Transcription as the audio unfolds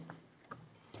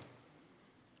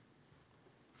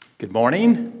Good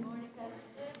morning.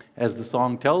 As the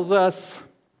song tells us,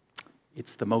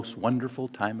 it's the most wonderful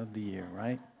time of the year,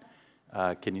 right?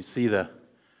 Can you see the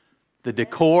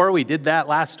decor? We did that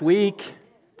last week.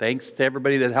 Thanks to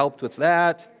everybody that helped with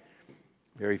that.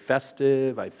 Very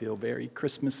festive. I feel very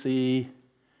Christmassy.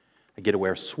 I get to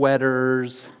wear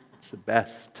sweaters. It's the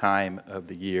best time of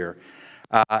the year.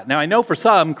 Now, I know for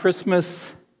some, Christmas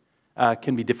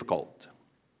can be difficult.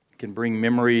 It can bring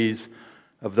memories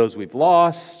of those we've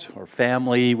lost or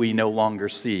family we no longer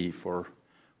see for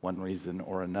one reason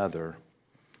or another.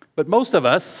 But most of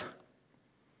us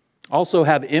also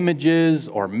have images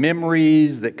or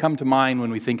memories that come to mind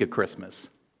when we think of Christmas.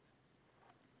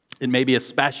 It may be a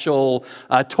special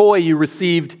toy you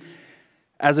received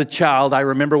as a child. I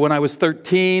remember when I was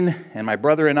 13 and my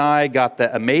brother and I got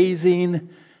the amazing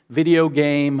video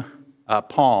game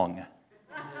Pong.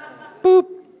 Boop,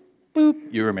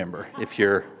 boop. You remember.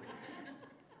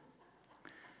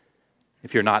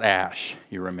 If you're not Ash,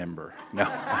 you remember. No,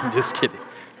 I'm just kidding.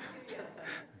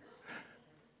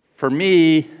 For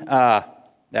me,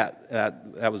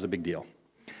 that was a big deal.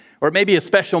 Or it may be a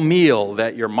special meal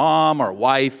that your mom or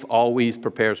wife always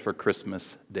prepares for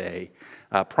Christmas Day.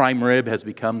 Prime rib has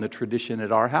become the tradition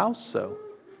at our house, so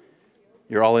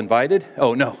you're all invited.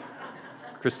 Oh, no,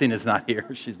 Christina's not here.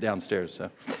 She's downstairs.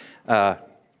 And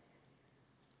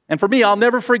for me, I'll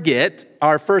never forget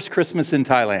our first Christmas in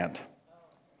Thailand.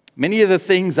 Many of the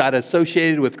things I'd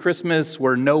associated with Christmas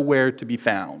were nowhere to be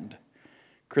found.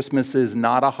 Christmas is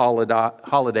not a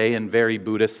holiday in very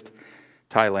Buddhist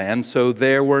Thailand, so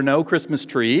there were no Christmas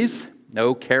trees,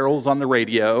 no carols on the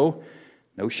radio,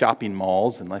 no shopping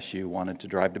malls unless you wanted to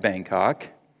drive to Bangkok.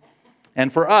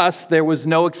 And for us, there was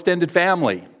no extended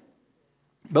family.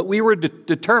 But we were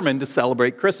determined to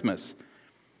celebrate Christmas.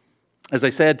 As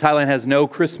I said, Thailand has no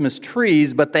Christmas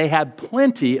trees, but they had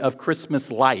plenty of Christmas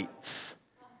lights.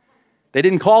 They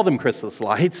didn't call them Christmas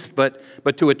lights, but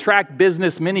to attract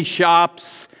business, many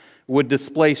shops would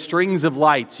display strings of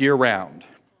lights year-round.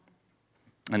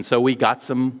 And so we got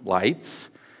some lights.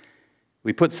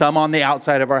 We put some on the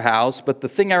outside of our house, but the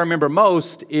thing I remember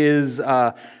most is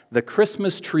the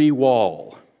Christmas tree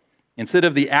wall. Instead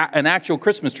of an actual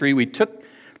Christmas tree, we took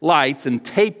lights and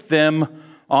taped them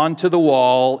onto the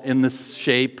wall in the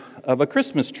shape of a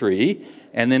Christmas tree,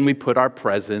 and then we put our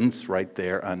presents right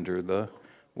there under the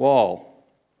wall.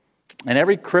 And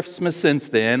every Christmas since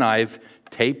then, I've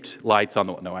taped lights on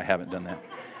the wall. No, I haven't done that.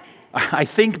 I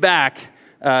think back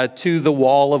to the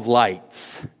wall of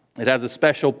lights. It has a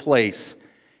special place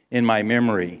in my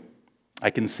memory. I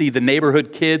can see the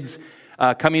neighborhood kids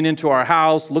coming into our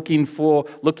house,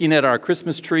 looking at our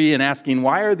Christmas tree and asking,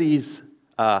 why are these,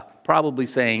 probably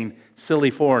saying,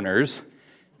 silly foreigners,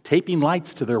 taping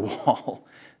lights to their wall?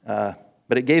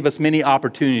 But it gave us many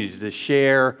opportunities to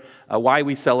share why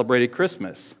we celebrated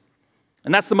Christmas.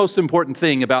 And that's the most important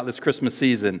thing about this Christmas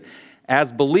season.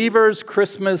 As believers,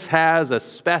 Christmas has a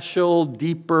special,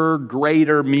 deeper,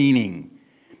 greater meaning.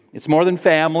 It's more than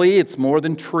family, it's more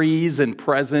than trees and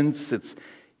presents, it's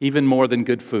even more than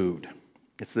good food.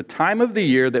 It's the time of the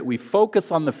year that we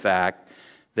focus on the fact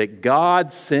that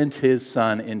God sent His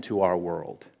Son into our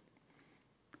world.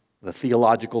 The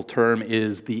theological term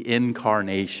is the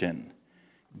incarnation.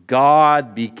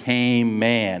 God became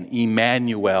man,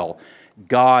 Emmanuel,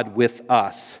 God with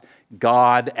us,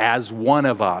 God as one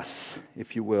of us,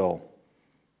 if you will.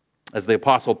 As the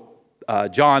Apostle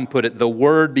John put it, the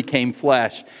Word became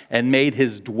flesh and made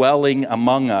His dwelling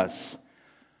among us.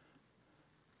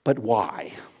 But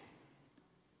why?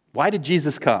 Why did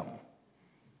Jesus come?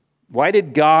 Why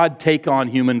did God take on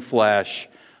human flesh?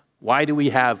 Why do we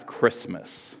have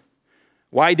Christmas?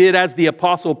 Why did, as the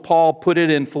Apostle Paul put it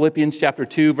in Philippians chapter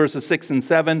 2, verses 6 and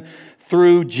 7,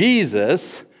 through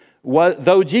Jesus,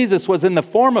 though Jesus was in the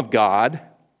form of God,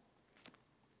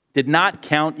 did not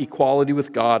count equality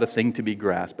with God a thing to be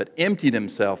grasped, but emptied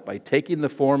Himself by taking the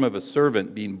form of a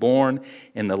servant, being born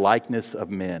in the likeness of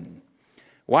men.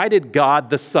 Why did God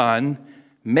the Son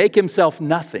make Himself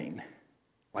nothing?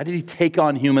 Why did He take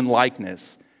on human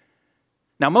likeness?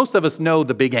 Now, most of us know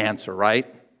the big answer,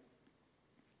 right?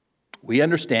 We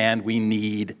understand we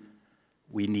needed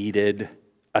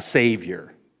a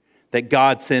Savior. That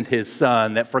God sent His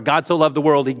Son, that for God so loved the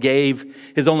world, He gave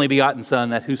His only begotten Son,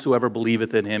 that whosoever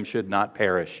believeth in Him should not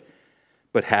perish,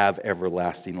 but have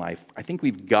everlasting life. I think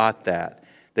we've got that.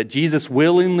 That Jesus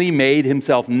willingly made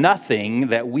Himself nothing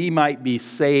that we might be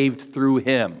saved through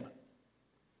Him.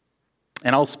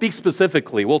 And I'll speak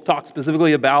specifically, we'll talk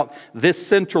specifically about this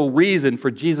central reason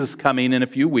for Jesus coming in a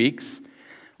few weeks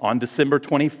on December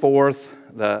 24th,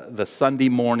 the Sunday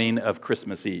morning of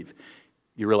Christmas Eve.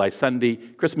 You realize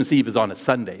Christmas Eve is on a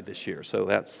Sunday this year, so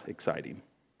that's exciting.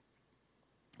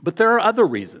 But there are other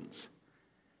reasons.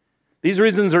 These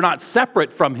reasons are not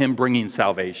separate from him bringing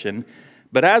salvation,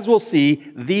 but as we'll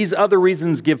see, these other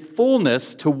reasons give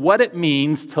fullness to what it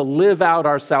means to live out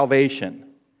our salvation.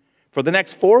 For the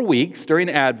next 4 weeks during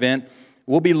Advent,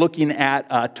 we'll be looking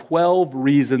at 12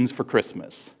 reasons for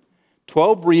Christmas.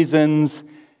 12 reasons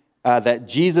that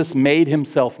Jesus made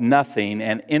himself nothing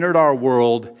and entered our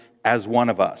world as one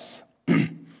of us.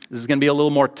 This is going to be a little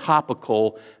more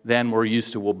topical than we're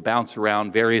used to. We'll bounce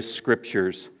around various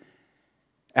scriptures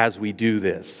as we do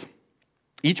this.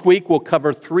 Each week we'll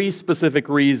cover 3 specific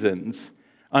reasons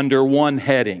under one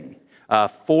heading.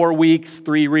 4 weeks,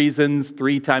 3 reasons.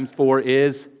 3 times 4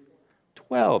 is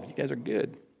 12. You guys are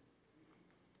good.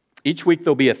 Each week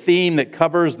there'll be a theme that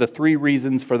covers the 3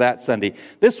 reasons for that Sunday.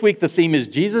 This week the theme is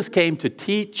Jesus came to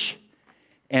teach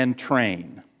and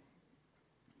train.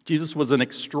 Jesus was an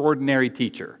extraordinary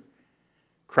teacher.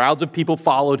 Crowds of people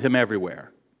followed him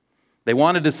everywhere. They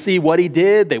wanted to see what he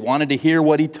did. They wanted to hear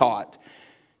what he taught.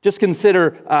 Just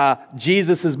consider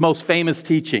Jesus' most famous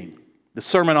teaching, the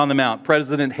Sermon on the Mount.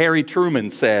 President Harry Truman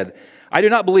said, "I do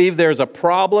not believe there is a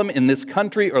problem in this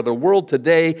country or the world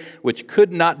today which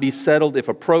could not be settled if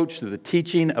approached through the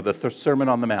teaching of the Sermon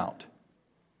on the Mount."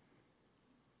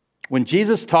 When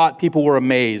Jesus taught, people were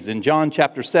amazed. In John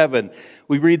chapter 7,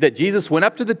 we read that Jesus went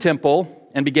up to the temple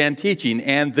and began teaching,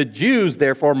 and the Jews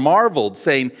therefore marveled,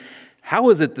 saying, "How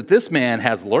is it that this man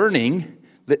has learning?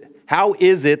 How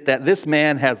is it that this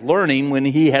man has learning when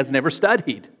he has never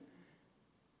studied?"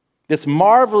 This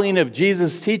marveling of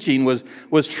Jesus' teaching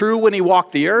was true when he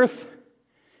walked the earth,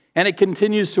 and it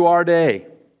continues to our day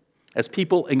as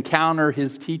people encounter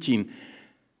his teaching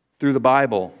through the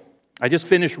Bible. I just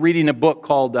finished reading a book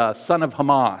called Son of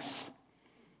Hamas.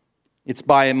 It's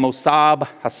by Mossab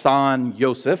Hassan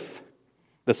Yosef,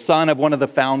 the son of one of the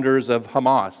founders of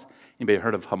Hamas. Anybody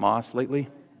heard of Hamas lately?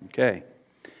 Okay.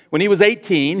 When he was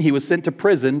 18, he was sent to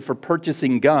prison for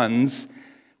purchasing guns,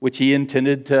 which he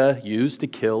intended to use to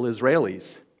kill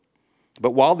Israelis.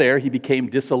 But while there, he became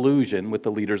disillusioned with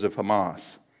the leaders of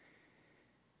Hamas.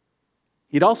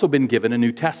 He'd also been given a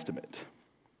New Testament.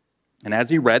 And as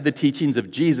he read the teachings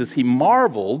of Jesus, he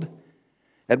marveled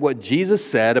at what Jesus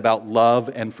said about love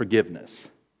and forgiveness.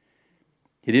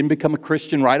 He didn't become a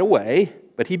Christian right away,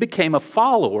 but he became a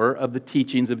follower of the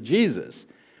teachings of Jesus,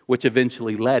 which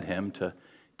eventually led him to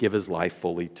give his life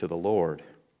fully to the Lord.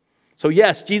 So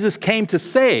yes, Jesus came to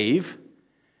save,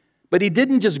 but he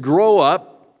didn't just grow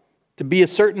up to be a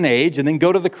certain age and then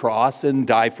go to the cross and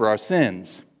die for our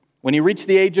sins. When he reached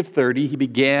the age of 30, he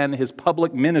began his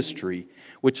public ministry,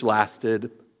 which lasted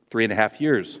 3.5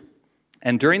 years.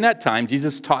 And during that time,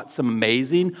 Jesus taught some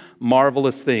amazing,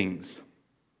 marvelous things.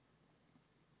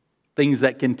 Things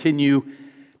that continue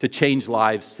to change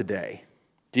lives today.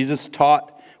 Jesus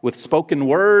taught with spoken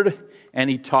word, and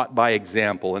he taught by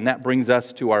example. And that brings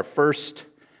us to our first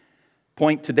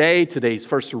point today, today's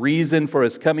first reason for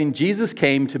his coming. Jesus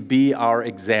came to be our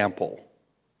example.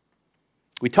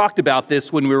 We talked about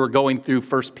this when we were going through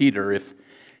 1 Peter. If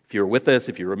you're with us,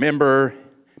 if you remember,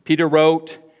 Peter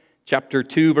wrote, chapter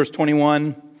 2, verse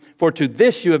 21, "For to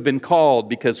this you have been called,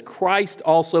 because Christ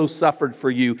also suffered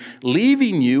for you,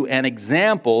 leaving you an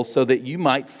example so that you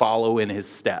might follow in his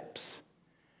steps."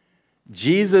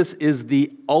 Jesus is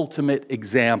the ultimate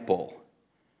example.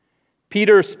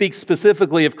 Peter speaks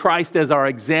specifically of Christ as our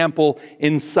example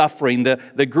in suffering.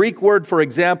 The Greek word for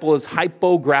example is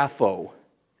hypographo,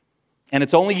 and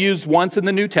it's only used once in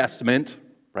the New Testament,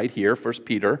 right here, 1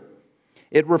 Peter.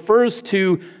 It refers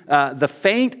to the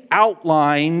faint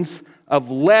outlines of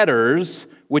letters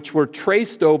which were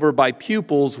traced over by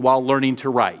pupils while learning to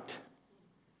write.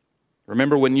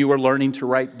 Remember when you were learning to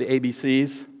write the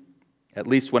ABCs? At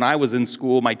least when I was in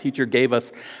school, my teacher gave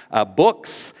us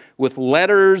books with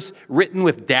letters written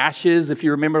with dashes. If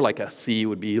you remember, like a C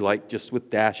would be like just with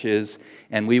dashes,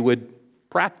 and we would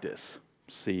practice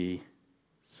C,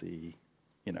 C,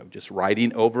 just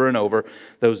writing over and over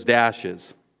those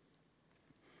dashes.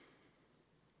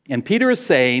 And Peter is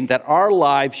saying that our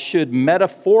lives should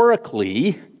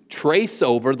metaphorically trace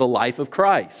over the life of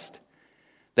Christ,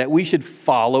 that we should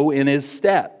follow in his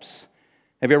steps.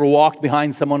 Have you ever walked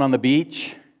behind someone on the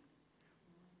beach?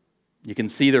 You can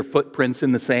see their footprints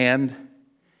in the sand.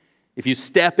 If you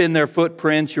step in their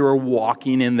footprints, you are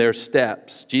walking in their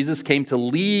steps. Jesus came to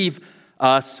leave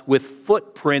us with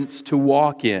footprints to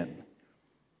walk in.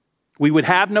 We would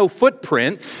have no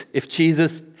footprints if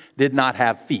Jesus did not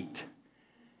have feet.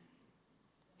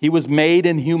 He was made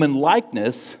in human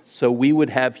likeness, so we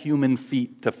would have human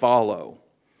feet to follow.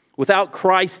 Without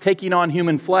Christ taking on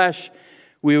human flesh,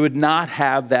 we would not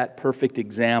have that perfect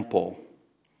example.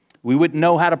 We wouldn't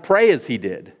know how to pray as he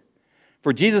did.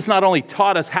 For Jesus not only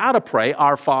taught us how to pray,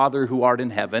 our Father who art in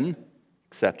heaven,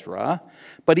 etc.,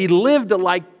 but he lived a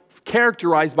life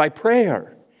characterized by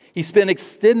prayer. He spent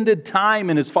extended time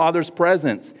in his Father's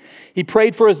presence. He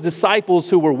prayed for his disciples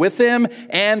who were with him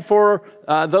and for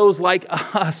those like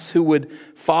us who would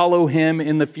follow him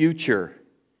in the future.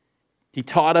 He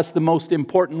taught us the most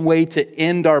important way to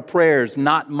end our prayers,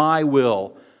 not my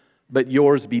will, but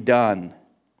yours be done.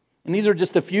 And these are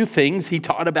just a few things he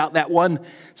taught about that one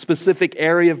specific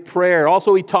area of prayer.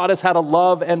 Also, he taught us how to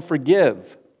love and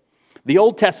forgive. The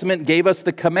Old Testament gave us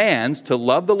the commands to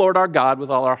love the Lord our God with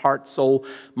all our heart, soul,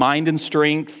 mind, and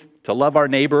strength, to love our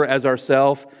neighbor as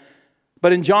ourselves.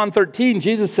 But in John 13,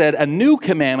 Jesus said, "A new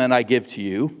commandment I give to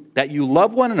you, that you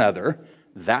love one another."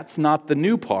 That's not the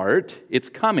new part. It's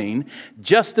coming.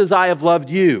 "Just as I have loved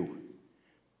you,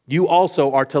 you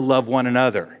also are to love one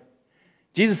another."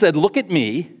 Jesus said, "Look at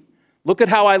me. Look at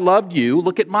how I loved you.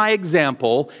 Look at my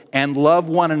example, and love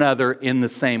one another in the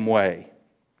same way."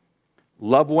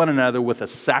 Love one another with a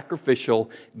sacrificial,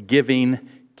 giving,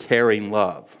 caring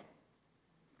love.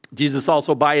 Jesus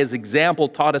also, by his example,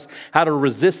 taught us how to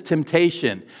resist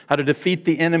temptation, how to defeat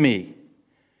the enemy.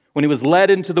 When he was led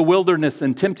into the wilderness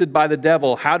and tempted by the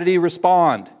devil, how did he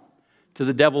respond to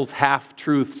the devil's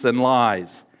half-truths and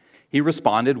lies? He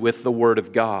responded with the Word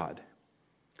of God.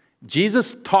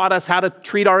 Jesus taught us how to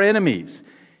treat our enemies.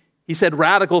 He said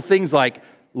radical things like,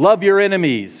 love your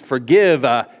enemies, forgive,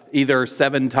 either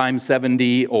 7 times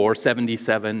 70 or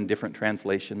 77, different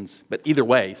translations. But either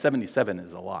way, 77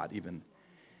 is a lot even.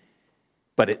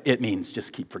 But it means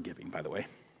just keep forgiving, by the way.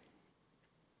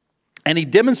 And he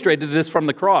demonstrated this from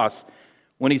the cross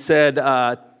when he said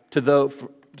about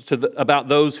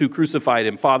those who crucified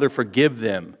him, "Father, forgive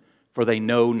them, for they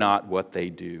know not what they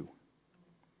do."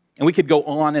 And we could go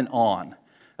on and on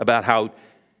about how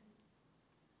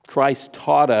Christ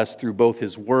taught us through both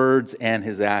his words and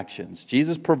his actions.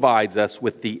 Jesus provides us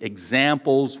with the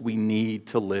examples we need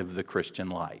to live the Christian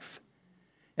life.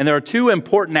 And there are 2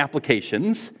 important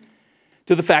applications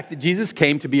to the fact that Jesus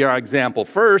came to be our example.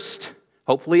 First,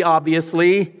 hopefully,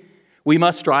 obviously, we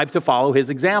must strive to follow his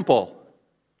example,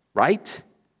 right?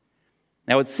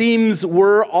 Now, it seems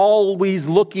we're always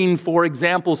looking for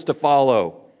examples to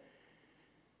follow.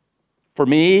 For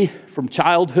me, from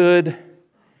childhood,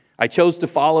 I chose to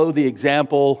follow the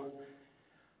example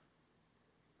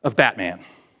of Batman.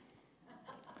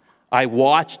 I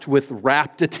watched with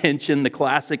rapt attention the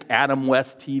classic Adam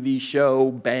West TV show,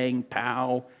 Bang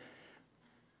Pow.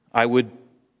 I would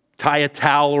tie a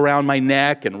towel around my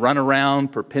neck and run around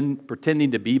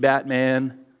pretending to be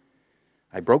Batman.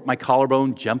 I broke my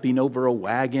collarbone jumping over a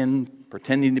wagon,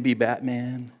 pretending to be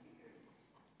Batman.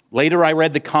 Later, I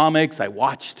read the comics. I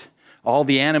watched all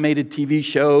the animated TV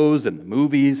shows and the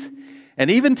movies. And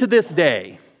even to this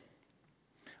day,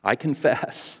 I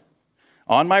confess,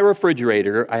 on my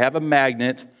refrigerator, I have a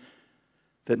magnet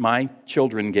that my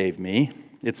children gave me.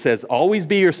 It says, "Always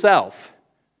be yourself,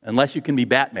 unless you can be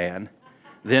Batman,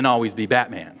 then always be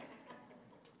Batman."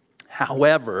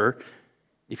 However,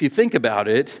 if you think about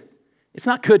it, it's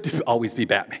not good to always be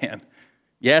Batman.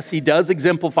 Yes, he does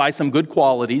exemplify some good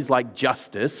qualities like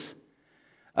justice,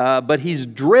 but he's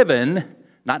driven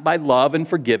not by love and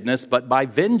forgiveness, but by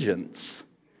vengeance.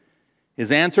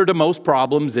 His answer to most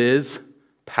problems is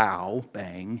pow,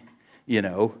 bang,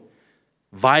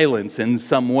 violence in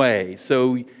some way.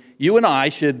 So you and I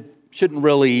shouldn't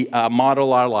really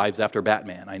model our lives after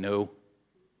Batman. I know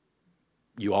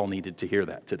you all needed to hear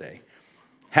that today.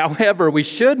 However, we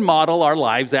should model our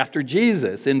lives after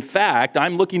Jesus. In fact,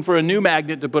 I'm looking for a new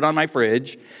magnet to put on my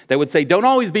fridge that would say, "Don't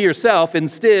always be yourself.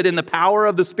 Instead, in the power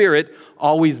of the Spirit,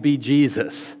 always be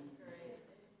Jesus."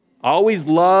 Always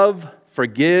love,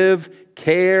 forgive,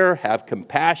 care, have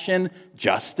compassion,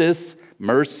 justice,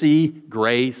 mercy,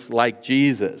 grace, like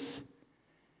Jesus.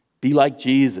 Be like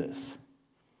Jesus.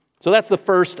 So that's the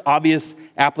first obvious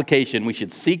application. We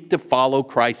should seek to follow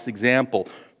Christ's example.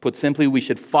 Put simply, we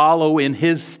should follow in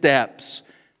his steps.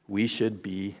 We should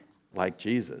be like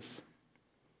Jesus.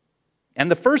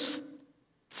 And the first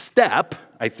step,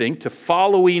 I think, to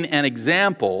following an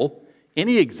example,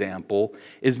 any example,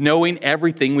 is knowing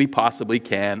everything we possibly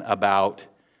can about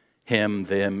him,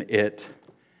 them, it.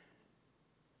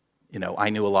 I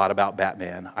knew a lot about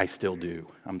Batman. I still do.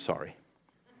 I'm sorry.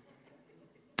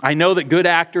 I know that good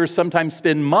actors sometimes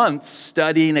spend months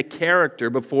studying a character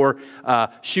before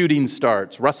shooting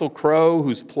starts. Russell Crowe,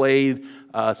 who's played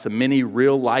many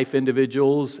real-life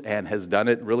individuals and has done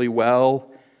it really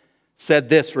well, said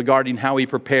this regarding how he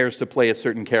prepares to play a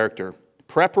certain character.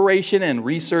 Preparation and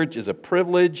research is a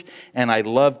privilege, and I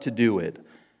love to do it.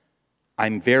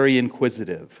 I'm very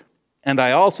inquisitive. And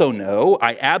I also know,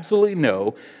 I absolutely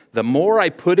know, the more I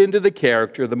put into the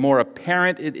character, the more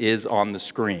apparent it is on the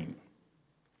screen.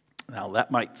 Now,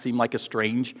 that might seem like a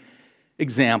strange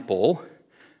example,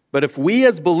 but if we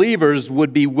as believers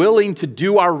would be willing to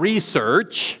do our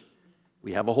research,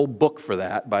 we have a whole book for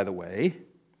that, by the way.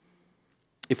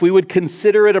 If we would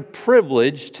consider it a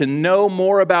privilege to know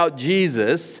more about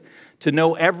Jesus, to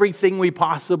know everything we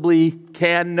possibly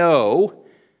can know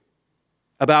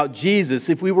about Jesus,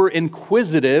 if we were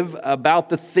inquisitive about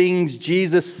the things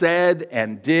Jesus said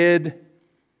and did,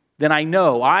 then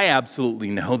I absolutely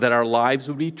know that our lives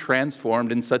would be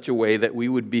transformed in such a way that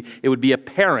it would be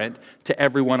apparent to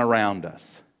everyone around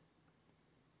us.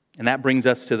 And that brings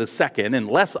us to the second and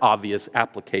less obvious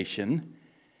application,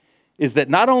 is that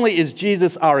not only is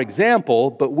Jesus our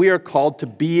example, but we are called to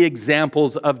be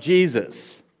examples of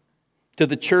Jesus. To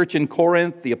the church in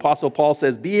Corinth, the Apostle Paul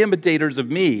says, "Be imitators of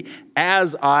me,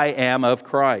 as I am of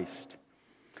Christ."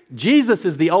 Jesus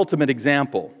is the ultimate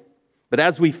example. But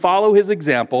as we follow his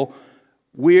example,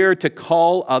 we're to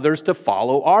call others to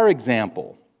follow our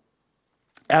example.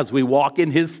 As we walk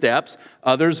in his steps,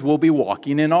 others will be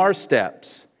walking in our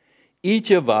steps.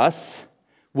 Each of us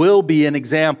will be an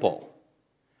example.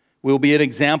 We'll be an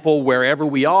example wherever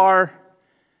we are,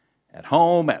 at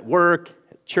home, at work,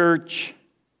 at church,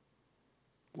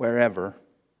 wherever.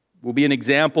 We'll be an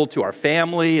example to our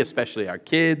family, especially our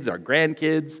kids, our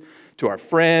grandkids, to our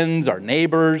friends, our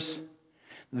neighbors.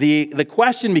 The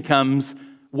question becomes,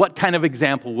 what kind of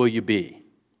example will you be?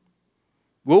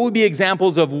 Will we be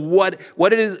examples of what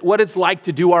it's like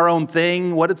to do our own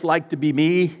thing, what it's like to be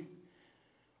me?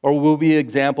 Or will we be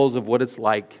examples of what it's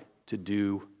like to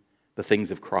do the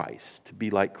things of Christ, to be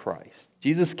like Christ?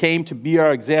 Jesus came to be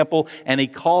our example, and he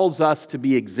calls us to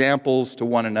be examples to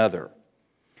one another.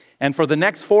 And for the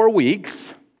next 4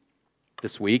 weeks,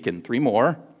 this week and 3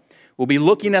 more, we'll be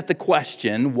looking at the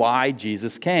question, why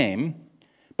Jesus came.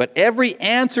 But every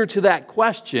answer to that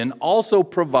question also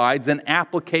provides an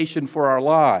application for our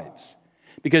lives,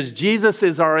 because Jesus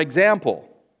is our example.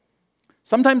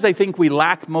 Sometimes I think we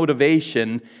lack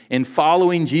motivation in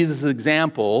following Jesus'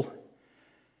 example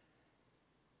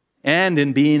and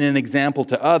in being an example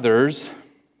to others,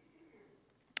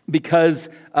 because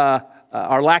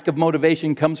our lack of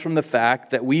motivation comes from the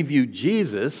fact that we view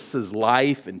Jesus'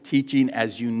 life and teaching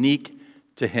as unique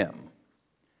to him.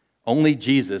 Only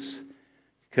Jesus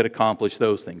could accomplish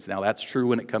those things. Now, that's true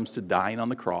when it comes to dying on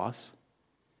the cross.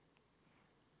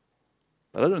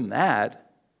 But other than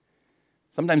that,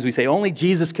 sometimes we say, only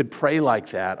Jesus could pray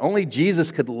like that. Only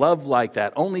Jesus could love like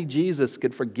that. Only Jesus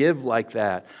could forgive like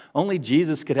that. Only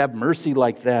Jesus could have mercy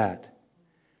like that.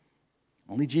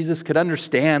 Only Jesus could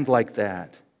understand like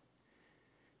that.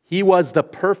 He was the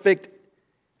perfect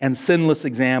and sinless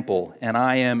example, and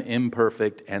I am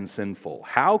imperfect and sinful.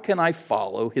 How can I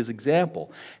follow his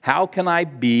example? How can I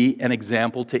be an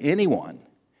example to anyone?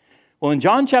 Well, in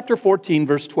John chapter 14,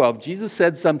 verse 12, Jesus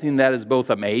said something that is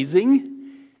both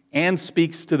amazing and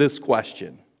speaks to this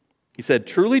question. He said,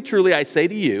 "Truly, truly, I say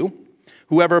to you,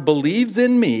 whoever believes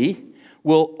in me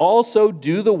will also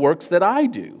do the works that I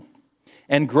do.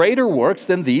 And greater works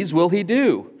than these will he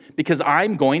do, because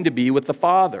I'm going to be with the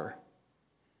Father."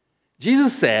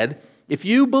 Jesus said, if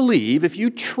you believe, if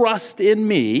you trust in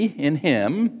me, in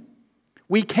him,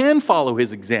 we can follow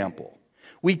his example.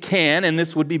 We can, and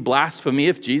this would be blasphemy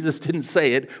if Jesus didn't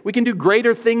say it, we can do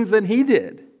greater things than he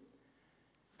did.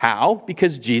 How?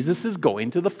 Because Jesus is going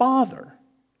to the Father.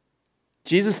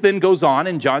 Jesus then goes on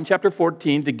in John chapter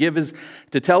 14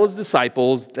 to tell his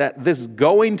disciples that this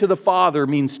going to the Father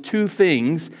means 2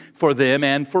 things for them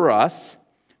and for us.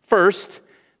 First,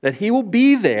 that he will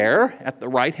be there at the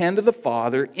right hand of the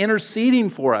Father, interceding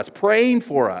for us, praying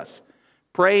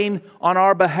on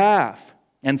our behalf.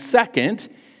 And second,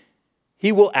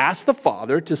 he will ask the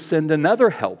Father to send another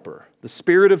helper, the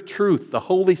Spirit of truth, the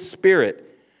Holy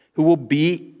Spirit, who will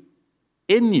be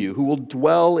in you, who will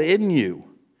dwell in you.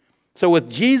 So with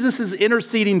Jesus'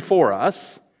 interceding for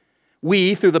us,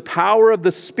 we, through the power of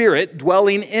the Spirit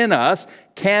dwelling in us,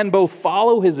 can both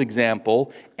follow his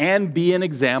example and be an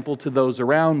example to those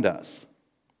around us.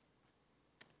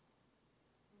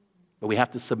 But we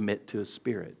have to submit to his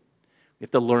Spirit. We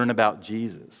have to learn about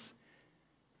Jesus.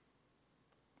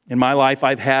 In my life,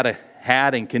 I've had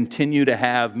and continue to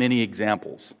have many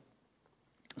examples.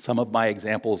 Some of my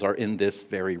examples are in this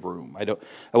very room.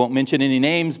 I won't mention any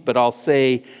names, but I'll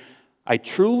say I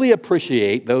truly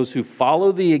appreciate those who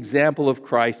follow the example of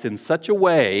Christ in such a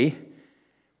way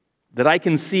that I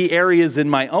can see areas in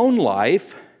my own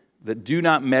life that do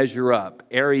not measure up,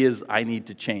 areas I need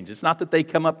to change. It's not that they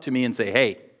come up to me and say,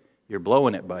 hey, you're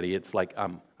blowing it, buddy. It's like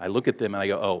I look at them and I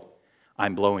go, oh,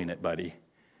 I'm blowing it, buddy.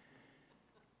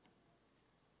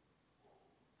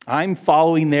 I'm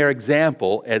following their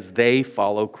example as they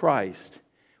follow Christ.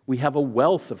 We have a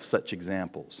wealth of such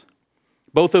examples,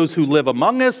 both those who live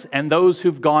among us and those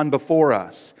who've gone before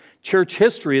us. Church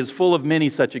history is full of many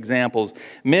such examples.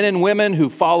 Men and women who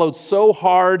followed so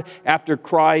hard after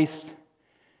Christ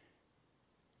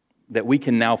that we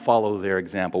can now follow their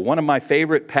example. One of my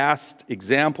favorite past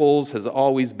examples has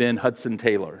always been Hudson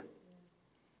Taylor.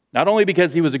 Not only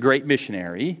because he was a great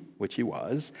missionary, which he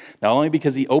was, not only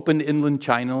because he opened inland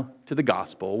China to the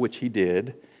gospel, which he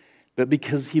did, but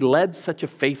because he led such a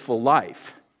faithful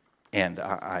life. And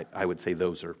I would say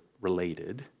those are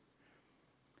related.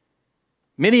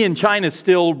 Many in China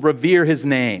still revere his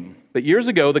name. But years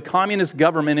ago, the communist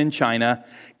government in China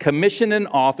commissioned an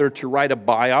author to write a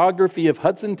biography of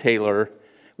Hudson Taylor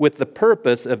with the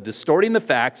purpose of distorting the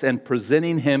facts and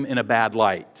presenting him in a bad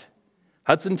light.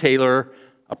 Hudson Taylor,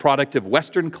 a product of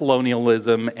Western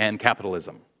colonialism and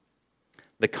capitalism.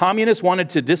 The communists wanted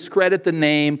to discredit the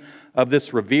name of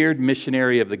this revered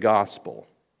missionary of the gospel.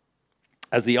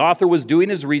 As the author was doing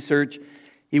his research,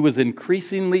 he was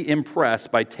increasingly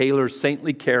impressed by Taylor's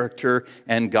saintly character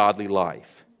and godly life.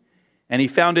 And he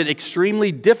found it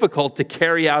extremely difficult to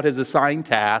carry out his assigned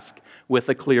task with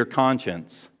a clear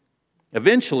conscience.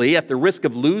 Eventually, at the risk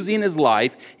of losing his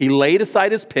life, he laid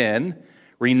aside his pen,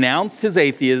 renounced his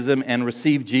atheism, and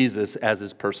received Jesus as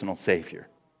his personal Savior.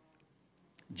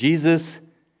 Jesus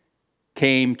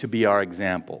came to be our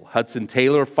example. Hudson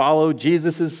Taylor followed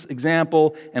Jesus'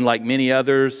 example, and like many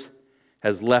others,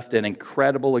 has left an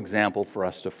incredible example for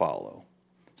us to follow.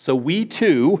 So we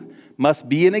too must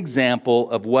be an example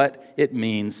of what it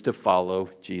means to follow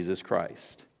Jesus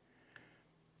Christ.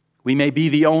 We may be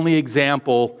the only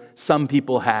example some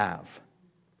people have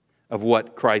of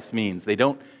what Christ means. They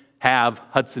don't have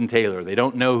Hudson Taylor. They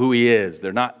don't know who he is.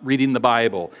 They're not reading the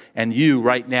Bible. And you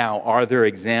right now are their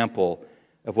example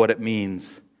of what it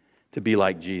means to be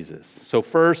like Jesus. So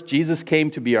first, Jesus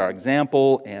came to be our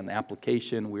example, and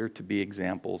application, we're to be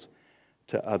examples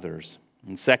to others.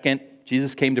 And second,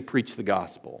 Jesus came to preach the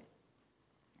gospel.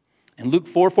 In Luke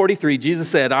 4:43, Jesus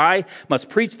said, I must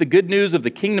preach the good news of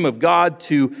the kingdom of God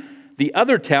to the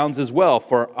other towns as well,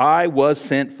 for I was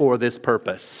sent for this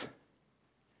purpose.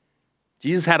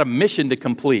 Jesus had a mission to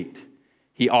complete.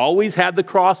 He always had the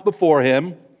cross before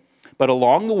him, but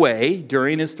along the way,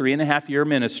 during his 3.5-year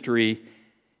ministry,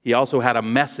 he also had a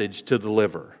message to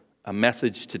deliver, a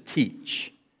message to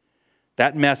teach.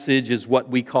 That message is what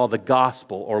we call the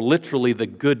gospel, or literally the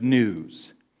good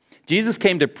news. Jesus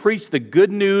came to preach the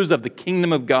good news of the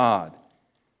kingdom of God.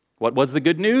 What was the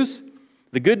good news?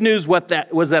 The good news was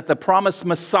that the promised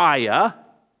Messiah,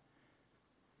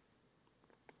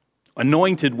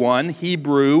 anointed one,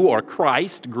 Hebrew or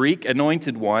Christ, Greek,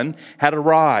 anointed one, had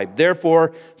arrived.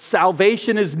 Therefore,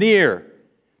 salvation is near.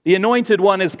 The anointed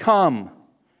one has come.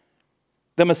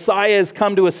 The Messiah has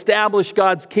come to establish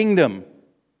God's kingdom.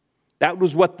 That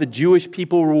was what the Jewish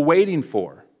people were waiting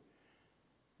for.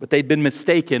 But they'd been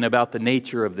mistaken about the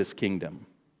nature of this kingdom.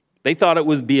 They thought it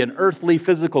would be an earthly,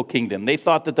 physical kingdom. They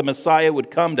thought that the Messiah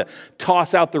would come to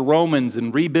toss out the Romans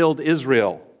and rebuild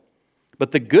Israel.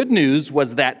 But the good news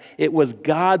was that it was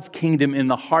God's kingdom in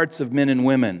the hearts of men and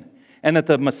women, and that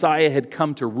the Messiah had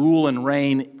come to rule and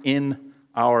reign in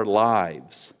our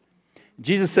lives.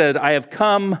 Jesus said, I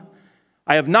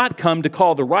have not come to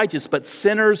call the righteous, but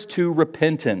sinners to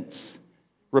repentance.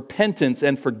 Repentance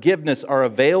and forgiveness are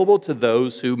available to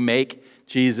those who make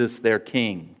Jesus their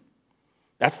king.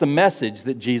 That's the message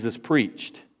that Jesus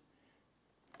preached,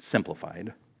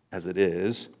 simplified as it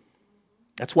is.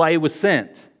 That's why he was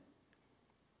sent.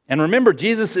 And remember,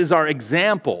 Jesus is our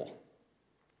example,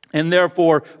 and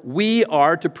therefore we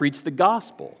are to preach the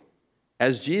gospel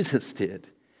as Jesus did.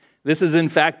 This is in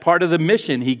fact part of the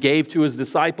mission he gave to his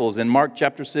disciples. In Mark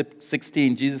chapter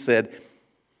 16, Jesus said,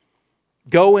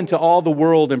 go into all the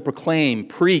world and proclaim,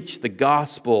 preach the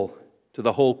gospel to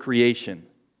the whole creation.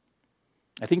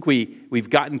 I think we've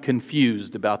gotten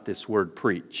confused about this word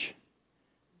preach,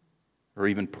 or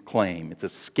even proclaim. It's a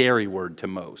scary word to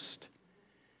most.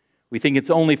 We think it's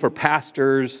only for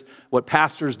pastors, what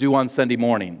pastors do on Sunday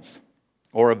mornings,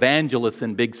 or evangelists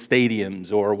in big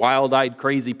stadiums, or wild-eyed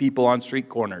crazy people on street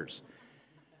corners.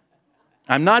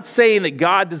 I'm not saying that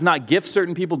God does not gift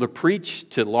certain people to preach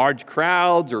to large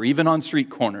crowds or even on street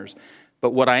corners. But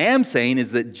what I am saying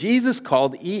is that Jesus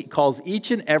calls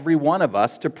each and every one of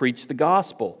us to preach the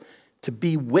gospel, to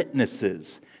be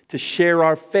witnesses, to share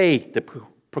our faith, to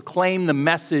proclaim the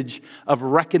message of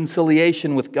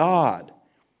reconciliation with God.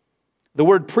 The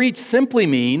word preach simply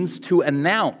means to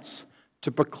announce,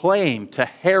 to proclaim, to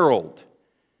herald.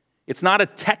 It's not a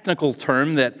technical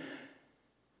term that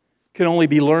can only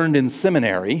be learned in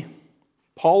seminary.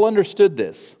 Paul understood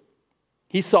this.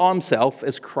 He saw himself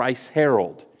as Christ's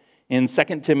herald. In 2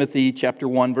 Timothy chapter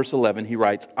 1, verse 11, he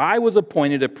writes, I was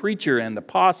appointed a preacher and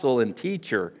apostle and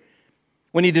teacher.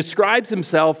 When he describes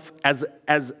himself as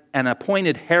an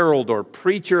appointed herald or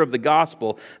preacher of the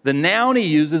gospel, the noun he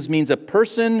uses means a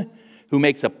person who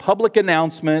makes a public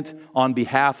announcement on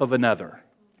behalf of another.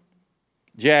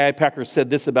 J.I. Packer said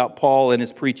this about Paul in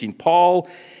his preaching. Paul,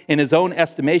 in his own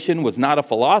estimation, was not a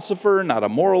philosopher, not a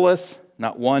moralist,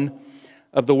 not one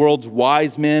of the world's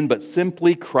wise men, but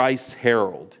simply Christ's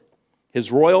herald.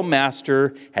 His royal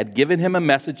master had given him a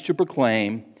message to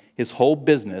proclaim. His whole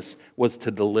business was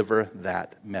to deliver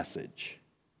that message.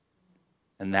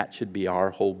 And that should be our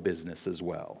whole business as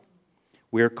well.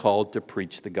 We're called to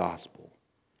preach the gospel.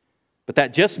 But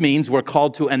that just means we're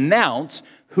called to announce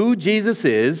who Jesus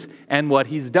is and what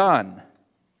he's done.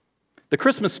 The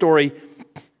Christmas story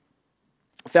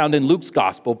found in Luke's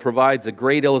gospel provides a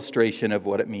great illustration of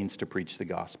what it means to preach the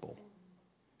gospel.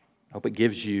 I hope it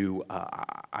gives you,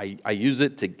 I use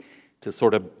it to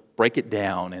sort of break it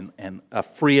down and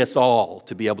free us all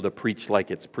to be able to preach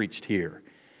like it's preached here.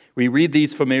 We read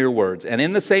these familiar words. And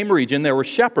in the same region there were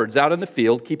shepherds out in the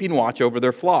field keeping watch over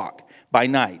their flock by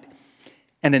night.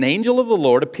 And an angel of the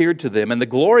Lord appeared to them, and the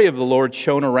glory of the Lord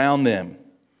shone around them.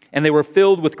 And they were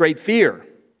filled with great fear.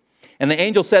 And the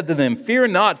angel said to them, Fear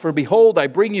not, for behold, I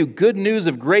bring you good news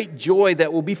of great joy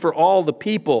that will be for all the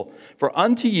people. For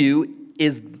unto you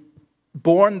is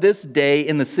born this day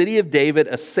in the city of David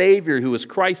a Savior who is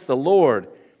Christ the Lord.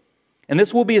 And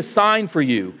this will be a sign for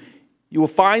you. You will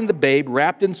find the babe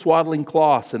wrapped in swaddling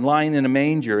cloths and lying in a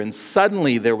manger. And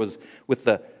suddenly there was with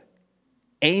the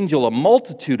angel a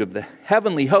multitude of the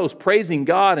heavenly host praising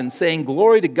God and saying,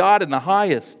 Glory to God in the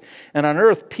highest, and on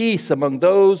earth peace among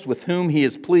those with whom he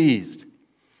is pleased.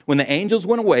 When the angels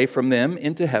went away from them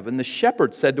into heaven, the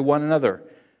shepherds said to one another,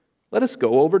 Let us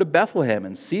go over to Bethlehem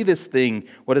and see this thing,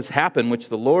 what has happened, which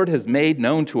the Lord has made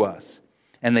known to us.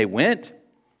 And they went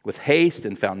with haste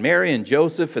and found Mary and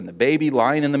Joseph and the baby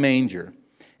lying in the manger.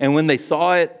 And when they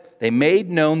saw it, they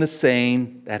made known the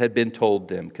saying that had been told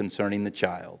them concerning the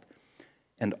child.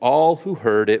 And all who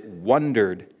heard it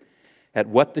wondered at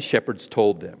what the shepherds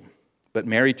told them. But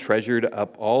Mary treasured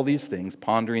up all these things,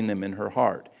 pondering them in her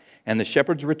heart. And the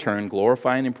shepherds returned,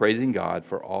 glorifying and praising God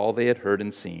for all they had heard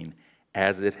and seen,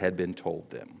 as it had been told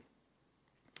them.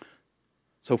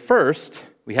 So first,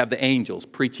 we have the angels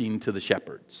preaching to the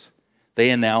shepherds.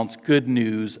 They announce good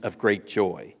news of great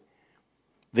joy.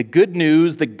 The good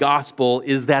news, the gospel,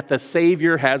 is that the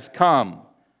Savior has come.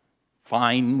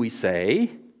 Fine, we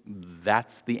say.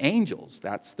 That's the angels.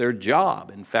 That's their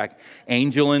job. In fact,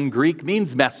 angel in Greek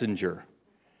means messenger.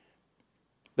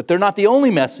 But they're not the only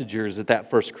messengers at that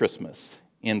first Christmas.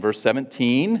 In verse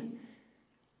 18,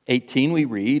 we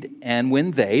read, And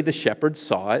when they, the shepherds,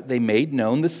 saw it, they made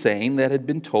known the saying that had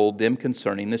been told them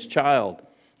concerning this child.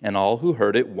 And all who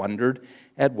heard it wondered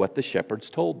at what the shepherds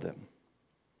told them.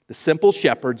 The simple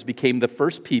shepherds became the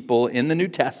first people in the New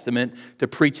Testament to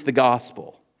preach the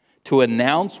gospel, to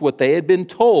announce what they had been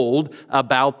told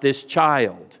about this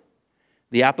child.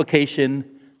 The application,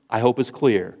 I hope, is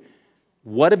clear.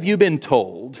 What have you been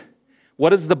told?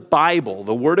 What does the Bible,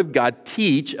 the Word of God,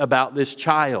 teach about this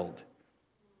child?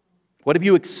 What have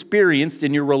you experienced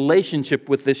in your relationship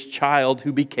with this child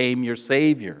who became your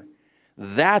Savior?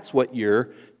 That's what you're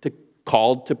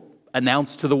called to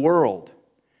announce to the world,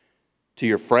 to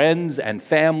your friends and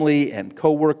family and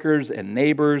coworkers and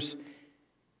neighbors,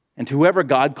 and to whoever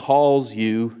God calls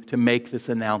you to make this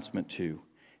announcement to.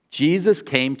 Jesus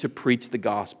came to preach the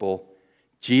gospel.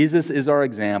 Jesus is our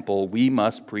example. We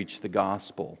must preach the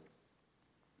gospel.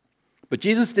 But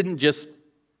Jesus didn't just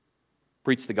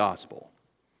preach the gospel.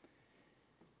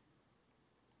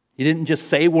 He didn't just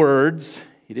say words.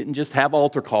 He didn't just have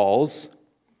altar calls.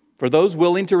 For those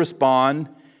willing to respond,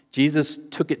 Jesus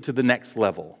took it to the next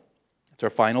level. That's our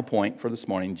final point for this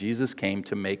morning. Jesus came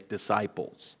to make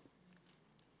disciples.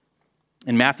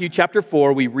 In Matthew chapter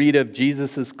 4, we read of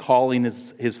Jesus' calling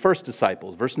his first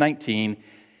disciples. Verse 19,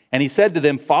 And he said to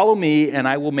them, Follow me, and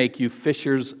I will make you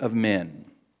fishers of men.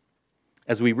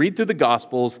 As we read through the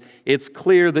Gospels, it's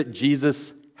clear that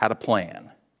Jesus had a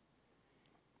plan.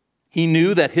 He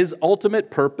knew that his ultimate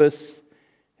purpose,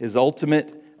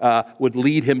 would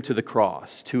lead him to the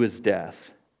cross, to his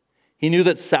death. He knew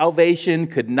that salvation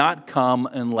could not come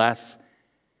unless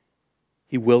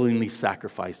he willingly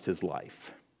sacrificed his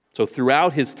life. So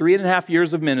throughout his 3.5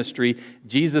 years of ministry,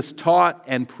 Jesus taught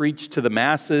and preached to the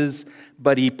masses,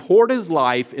 but he poured his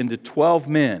life into 12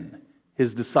 men,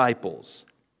 his disciples.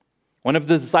 One of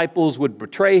the disciples would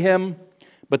betray him,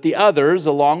 but the others,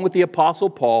 along with the Apostle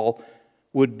Paul,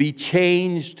 would be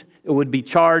charged with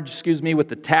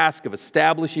the task of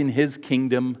establishing his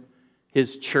kingdom,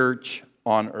 his church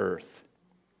on earth.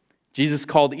 Jesus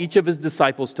called each of his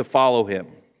disciples to follow him,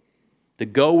 to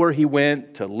go where he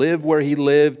went, to live where he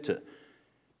lived, to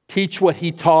teach what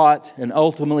he taught, and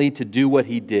ultimately to do what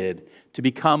he did, to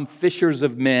become fishers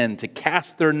of men, to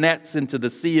cast their nets into the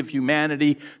sea of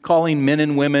humanity, calling men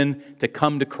and women to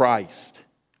come to Christ.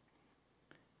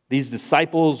 These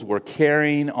disciples were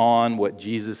carrying on what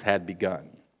Jesus had begun,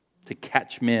 to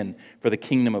catch men for the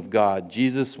kingdom of God.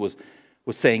 Jesus was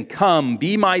saying, "Come,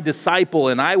 be my disciple,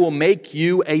 and I will make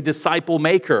you a disciple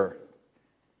maker."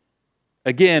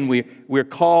 Again, we're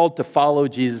called to follow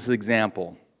Jesus'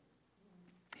 example.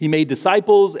 He made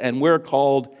disciples, and we're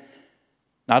called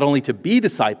not only to be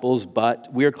disciples, but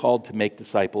we're called to make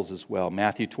disciples as well.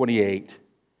 Matthew 28,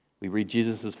 we read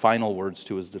Jesus' final words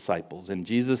to his disciples. And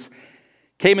Jesus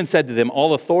came and said to them,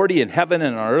 "All authority in heaven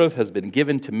and on earth has been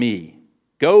given to me.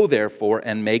 Go, therefore,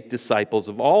 and make disciples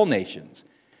of all nations,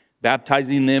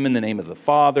 baptizing them in the name of the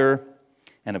Father,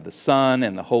 and of the Son,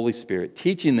 and the Holy Spirit,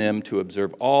 teaching them to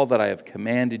observe all that I have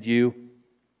commanded you.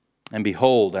 And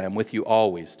behold, I am with you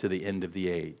always to the end of the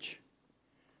age."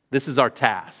 This is our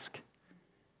task,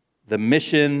 the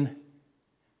mission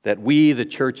that we, the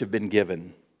church, have been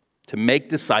given, to make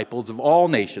disciples of all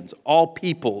nations, all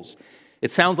peoples. It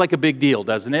sounds like a big deal,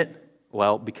 doesn't it?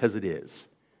 Well, because it is.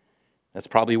 That's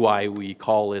probably why we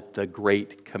call it the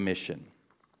Great Commission.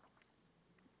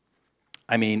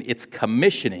 I mean, it's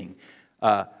commissioning.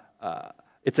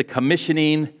 It's a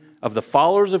commissioning of the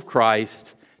followers of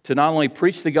Christ to not only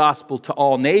preach the gospel to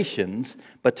all nations,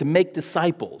 but to make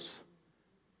disciples,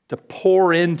 to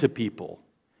pour into people,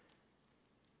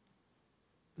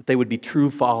 that they would be true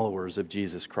followers of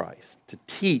Jesus Christ, to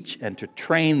teach and to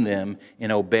train them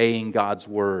in obeying God's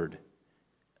word.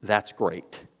 That's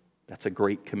great. That's a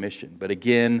great commission. But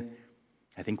again,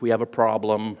 I think we have a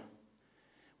problem.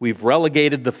 We've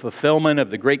relegated the fulfillment of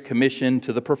the Great Commission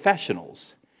to the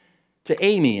professionals, to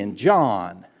Amy and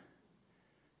John.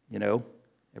 You know,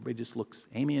 everybody just looks,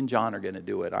 Amy and John are going to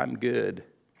do it. I'm good.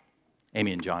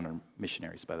 Amy and John are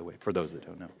missionaries, by the way, for those that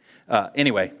don't know.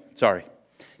 Anyway, sorry.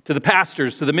 To the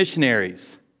pastors, to the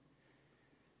missionaries.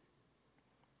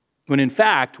 When in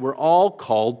fact, we're all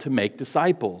called to make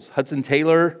disciples. Hudson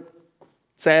Taylor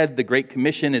said the Great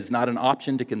Commission is not an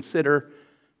option to consider,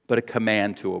 but a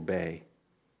command to obey.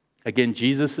 Again,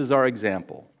 Jesus is our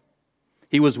example.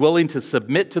 He was willing to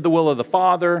submit to the will of the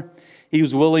Father. He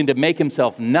was willing to make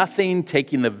himself nothing,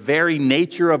 taking the very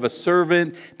nature of a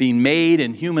servant, being made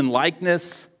in human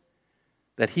likeness,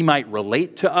 that he might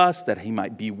relate to us, that he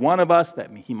might be one of us, that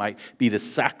he might be the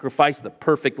sacrifice, the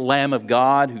perfect Lamb of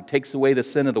God who takes away the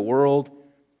sin of the world.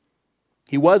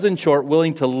 He was, in short,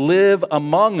 willing to live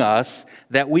among us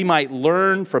that we might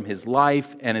learn from his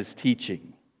life and his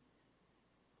teaching.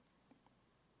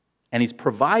 And he's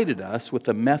provided us with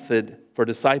a method for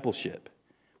discipleship.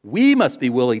 We must be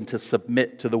willing to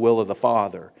submit to the will of the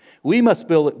Father. We must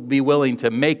be willing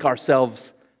to make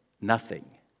ourselves nothing.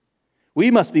 We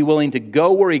must be willing to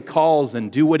go where he calls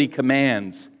and do what he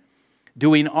commands,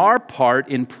 doing our part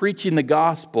in preaching the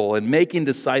gospel and making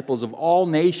disciples of all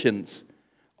nations,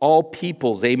 all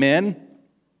peoples. Amen?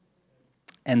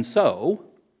 And so,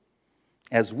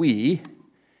 as we,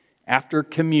 after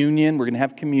communion, we're going to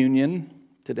have communion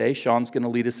today. Sean's going to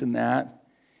lead us in that.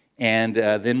 And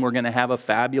then we're going to have a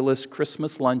fabulous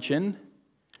Christmas luncheon.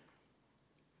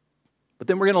 But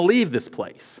then we're going to leave this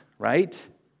place, right?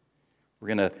 We're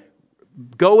going to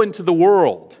go into the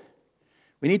world.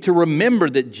 We need to remember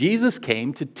that Jesus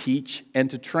came to teach and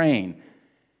to train.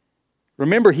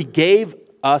 Remember, he gave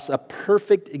us a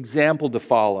perfect example to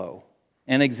follow.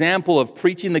 An example of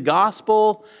preaching the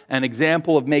gospel, an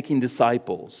example of making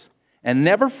disciples. And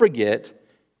never forget,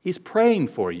 he's praying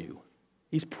for you.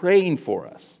 He's praying for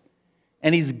us.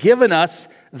 And he's given us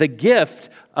the gift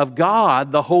of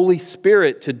God, the Holy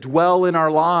Spirit, to dwell in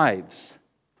our lives.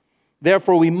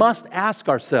 Therefore, we must ask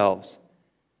ourselves,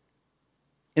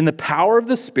 in the power of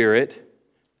the Spirit,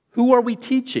 who are we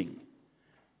teaching?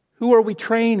 Who are we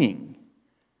training?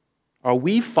 Are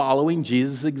we following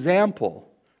Jesus' example?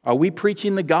 Are we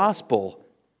preaching the gospel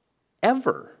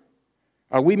ever?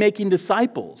 Are we making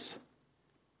disciples?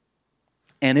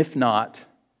 And if not,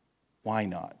 why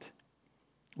not?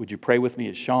 Would you pray with me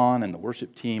as Sean and the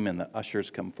worship team and the ushers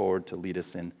come forward to lead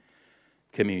us in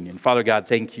communion? Father God,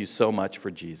 thank you so much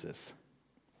for Jesus.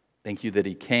 Thank you that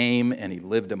He came and He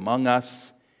lived among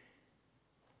us.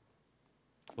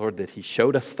 Lord, that He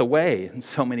showed us the way in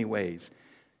so many ways.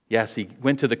 Yes, He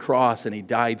went to the cross and He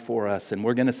died for us, and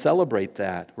we're going to celebrate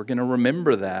that. We're going to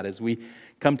remember that as we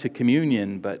come to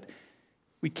communion, but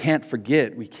we can't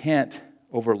forget, we can't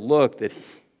overlook that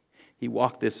He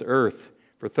walked this earth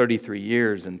for 33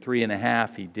 years, and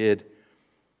 3.5 He did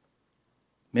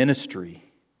ministry.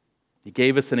 He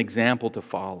gave us an example to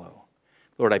follow.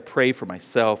 Lord, I pray for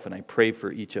myself and I pray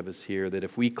for each of us here that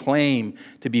if we claim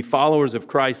to be followers of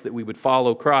Christ, that we would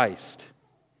follow Christ,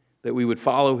 that we would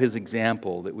follow His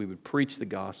example, that we would preach the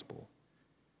gospel,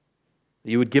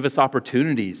 that You would give us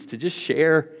opportunities to just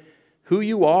share who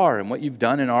You are and what You've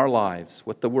done in our lives,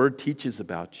 what the Word teaches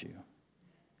about You.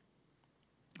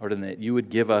 Lord, and that You would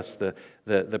give us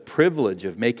the privilege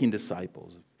of making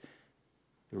disciples.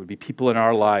 There would be people in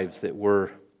our lives that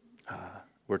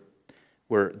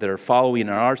that are following in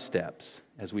our steps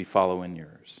as we follow in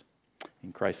Yours.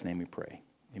 In Christ's name we pray.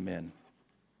 Amen.